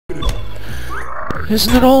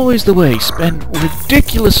Isn't it always the way? Spend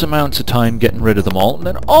ridiculous amounts of time getting rid of them all, and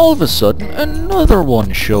then all of a sudden another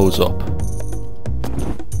one shows up.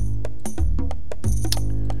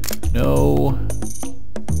 No.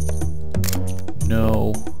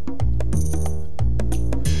 No.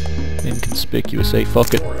 Inconspicuous, eh?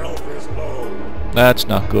 Fuck it. That's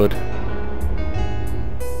not good.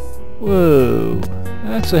 Whoa.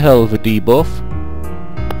 That's a hell of a debuff.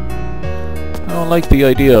 I don't like the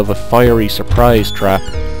idea of a fiery surprise trap.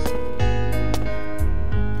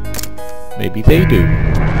 Maybe they do.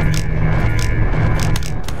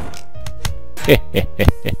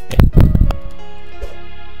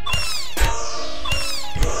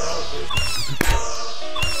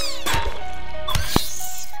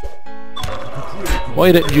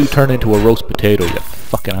 Why didn't you turn into a roast potato, you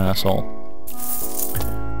fucking asshole?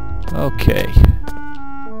 Okay.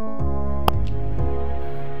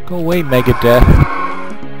 Go away, Megadeth.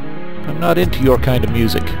 I'm not into your kind of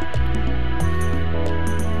music.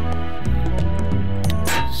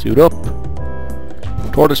 Suit up.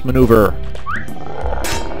 Tortoise maneuver.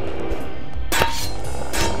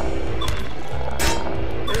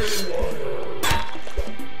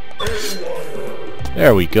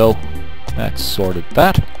 There we go. That's sorted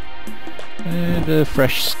that. And a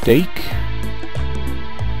fresh steak.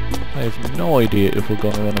 I have no idea if we're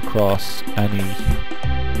going to run across any...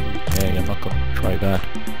 Okay, I'm not going to try that.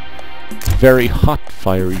 Very hot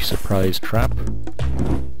fiery surprise trap.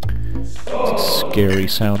 It's a scary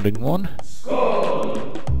sounding one.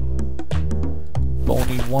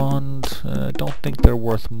 Bony wand. Don't think they're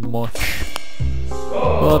worth much.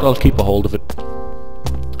 But I'll keep a hold of it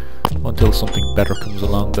until something better comes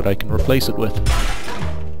along that I can replace it with.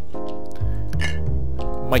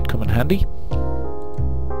 Might come in handy.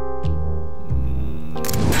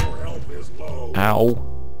 Ow.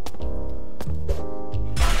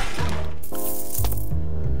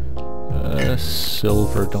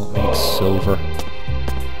 Silver, don't need silver.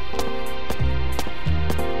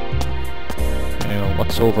 Now,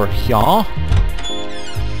 what's over here?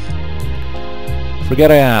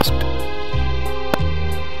 Forget I asked.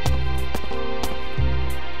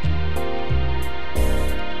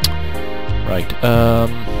 Right,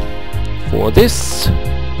 for this,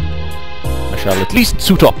 I shall at least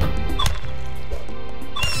suit up.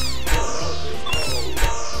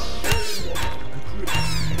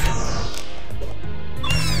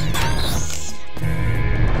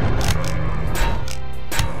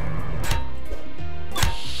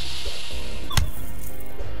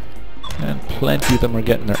 And plenty of them are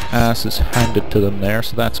getting their asses handed to them there,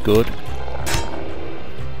 so that's good.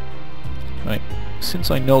 Right.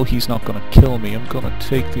 Since I know he's not going to kill me, I'm going to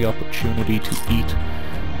take the opportunity to eat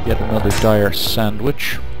yet another dire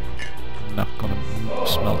sandwich. I'm not going to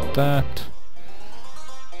smelt that.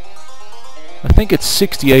 I think it's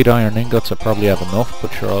 68 iron ingots. I probably have enough,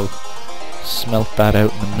 but sure, I'll smelt that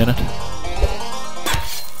out in a minute.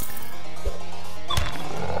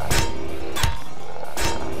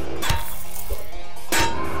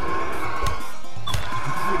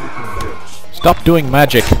 Stop doing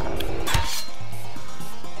magic!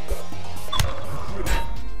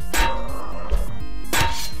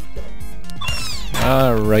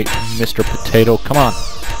 Alright, Mr. Potato, come on.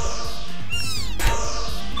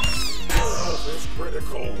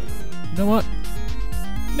 You know what?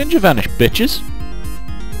 Ninja vanish, bitches.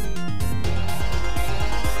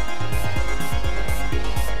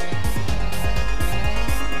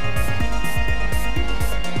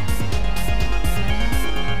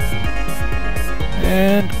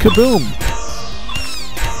 And kaboom!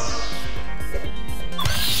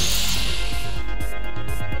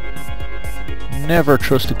 Never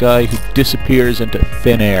trust a guy who disappears into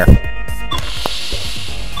thin air.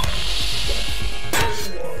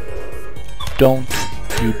 Don't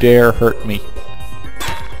you dare hurt me.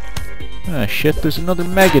 Ah shit, there's another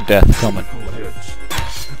Megadeth coming.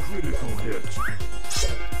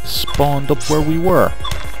 Spawned up where we were.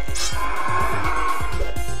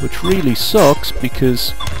 Which really sucks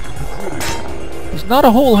because there's not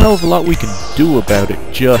a whole hell of a lot we can do about it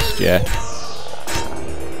just yet.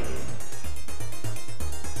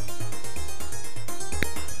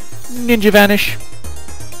 Ninja vanish.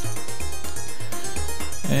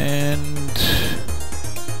 And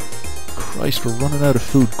Christ, we're running out of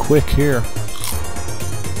food quick here.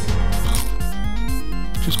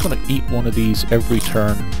 Just gonna eat one of these every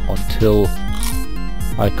turn until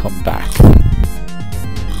I come back.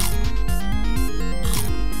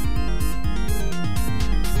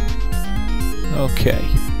 Okay.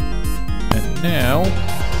 And now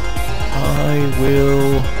I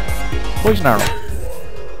will poison arrow.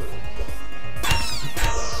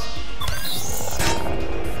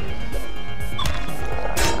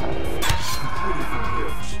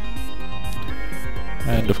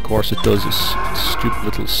 course, it does a stupid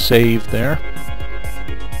little save there.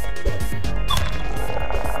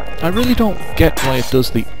 I really don't get why it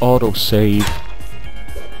does the auto-save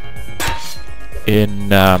in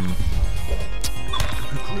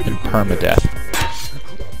permadeath.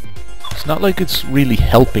 It's not like it's really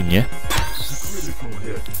helping you.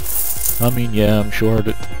 I mean, yeah, I'm sure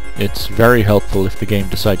that it's very helpful if the game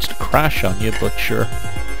decides to crash on you, but sure.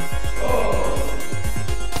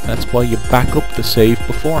 That's why you back up the save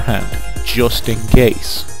beforehand, just in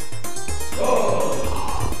case.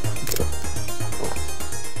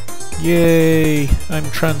 Yay! I'm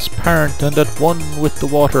transparent and at one with the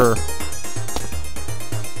water.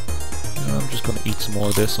 I'm just gonna eat some more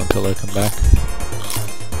of this until I come back.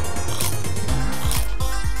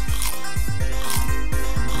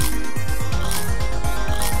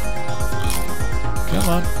 Come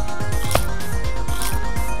on.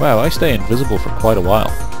 Wow, I stay invisible for quite a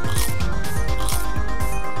while.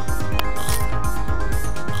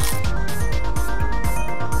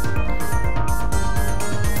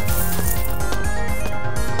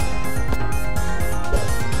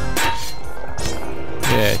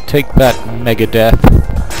 Yeah, take that, Megadeth.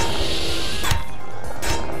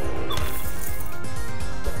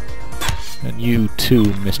 And you too,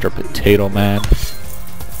 Mr. Potato Man.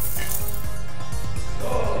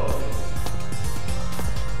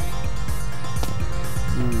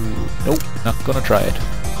 Ooh, nope, not gonna try it.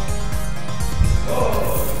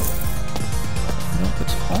 You know,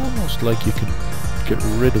 it's almost like you can get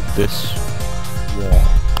rid of this wall.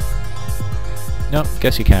 No,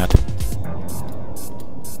 guess you can't.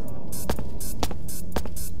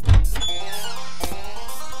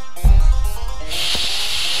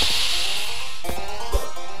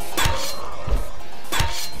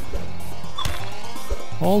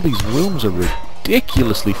 All these rooms are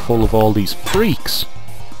ridiculously full of all these freaks.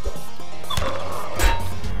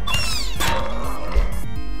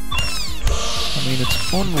 I mean,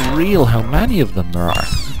 it's unreal how many of them there are.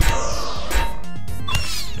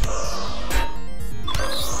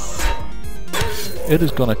 It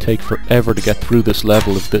is gonna take forever to get through this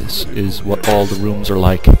level if this is what all the rooms are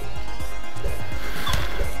like.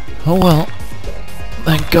 Oh well.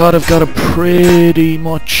 Thank God I've got a pretty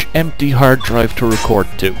much empty hard drive to record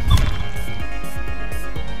to.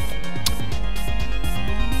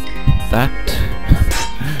 That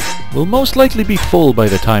will most likely be full by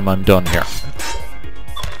the time I'm done here.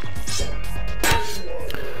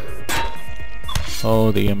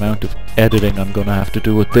 Oh, the amount of editing I'm gonna have to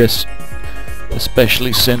do with this.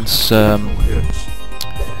 Especially since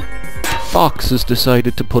Fox has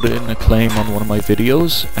decided to put in a claim on one of my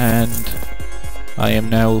videos, and I am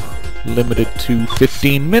now limited to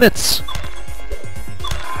 15 minutes,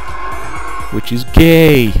 which is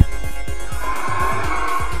gay.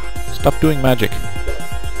 Stop doing magic.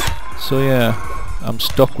 So yeah, I'm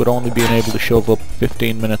stuck with only being able to shove up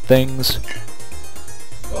 15-minute things,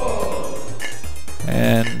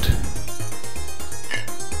 and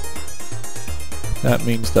that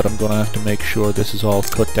means that I'm gonna have to make sure this is all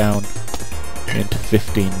cut down into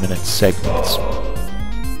 15-minute segments.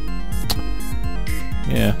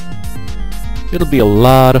 Yeah, it'll be a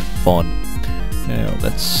lot of fun. Now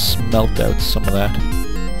let's smelt out some of that.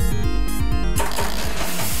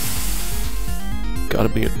 Gotta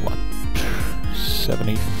be at what,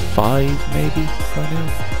 75 maybe by now?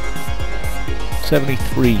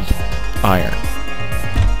 73 iron.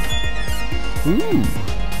 Ooh,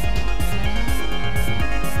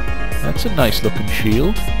 that's a nice looking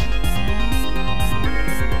shield.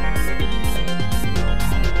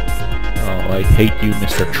 I hate you,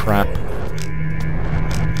 Mr. Trap.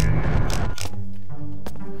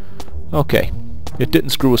 Okay, it didn't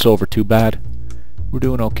screw us over too bad. We're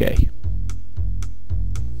doing okay.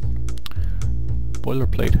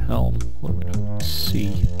 Boilerplate helm. What are we doing?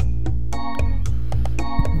 C.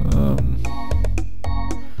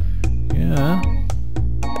 Yeah.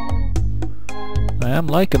 I am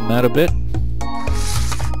liking that a bit.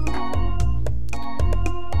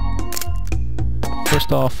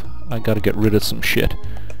 First off, I gotta get rid of some shit.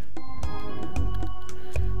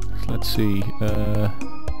 Let's see, rid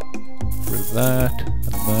of that,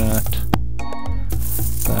 and that,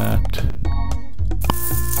 that.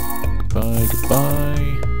 Goodbye,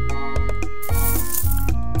 goodbye.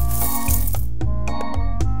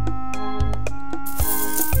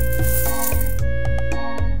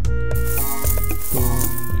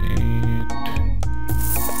 Boom,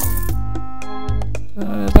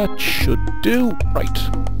 and that should do. Right.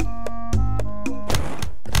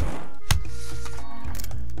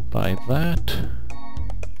 By that.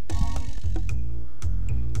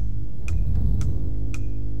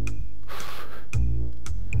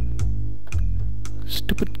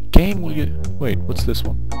 Wait, what's this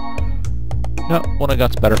one? No, one I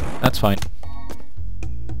got's better. That's fine.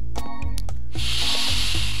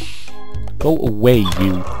 Go away,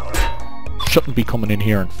 you. Shouldn't be coming in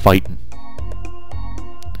here and fighting.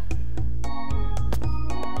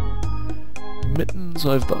 Mittens,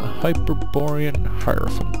 I've the Hyperborean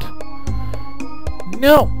Hierophant.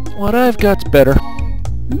 No! What I've got's better.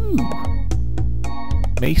 Ooh.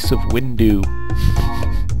 Mace of Windu.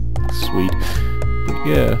 Sweet. But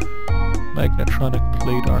yeah, Magnetronic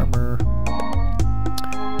Plate Armor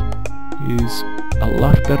is a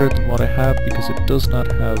lot better than what I have because it does not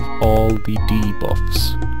have all the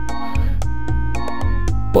debuffs.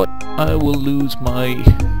 But I will lose my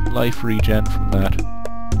life regen from that.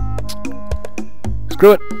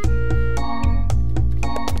 Screw it!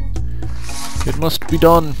 It must be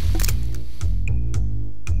done.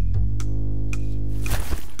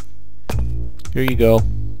 Here you go.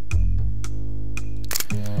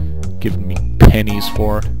 Giving me pennies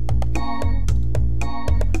for it.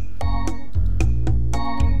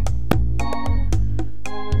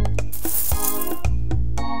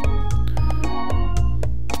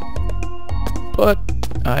 But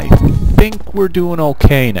I think we're doing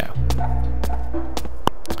okay now.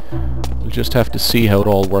 We'll just have to see how it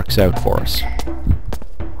all works out for us.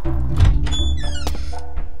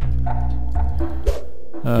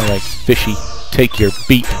 Alright, fishy, take your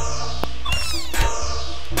beat.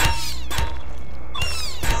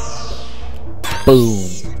 Boom.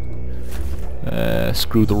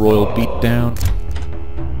 Screw the royal beat down.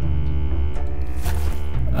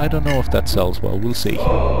 I don't know if that sells well, we'll see.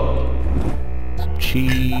 Some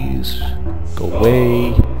cheese, go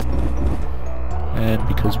away. And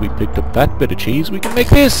because we picked up that bit of cheese, we can make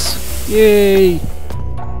this! Yay!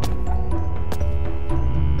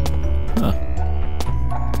 Huh.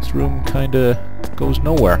 This room kinda goes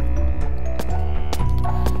nowhere.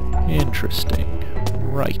 Interesting.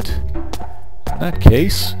 Right. In that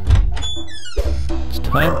case, it's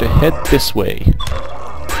time to head this way.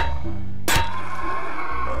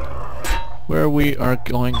 Where we are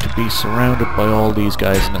going to be surrounded by all these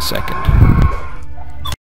guys in a second.